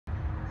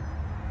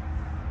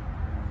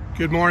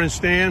Good morning,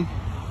 Stan.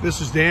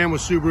 This is Dan with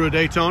Subaru of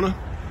Daytona.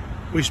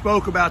 We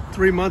spoke about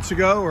 3 months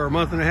ago or a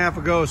month and a half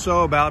ago or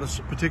so about a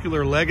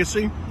particular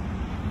Legacy.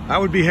 I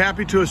would be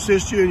happy to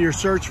assist you in your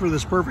search for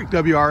this perfect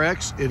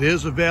WRX. It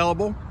is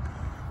available.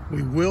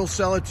 We will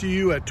sell it to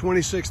you at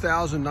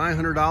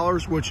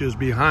 $26,900, which is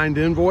behind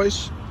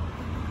invoice.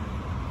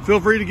 Feel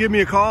free to give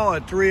me a call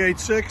at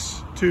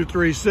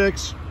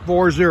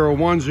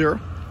 386-236-4010.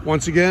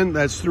 Once again,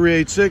 that's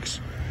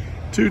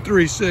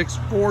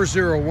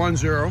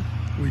 386-236-4010.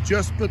 We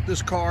just put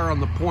this car on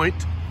the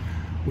point.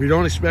 We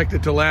don't expect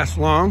it to last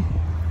long.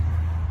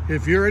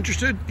 If you're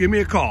interested, give me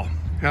a call.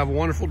 Have a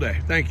wonderful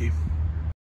day. Thank you.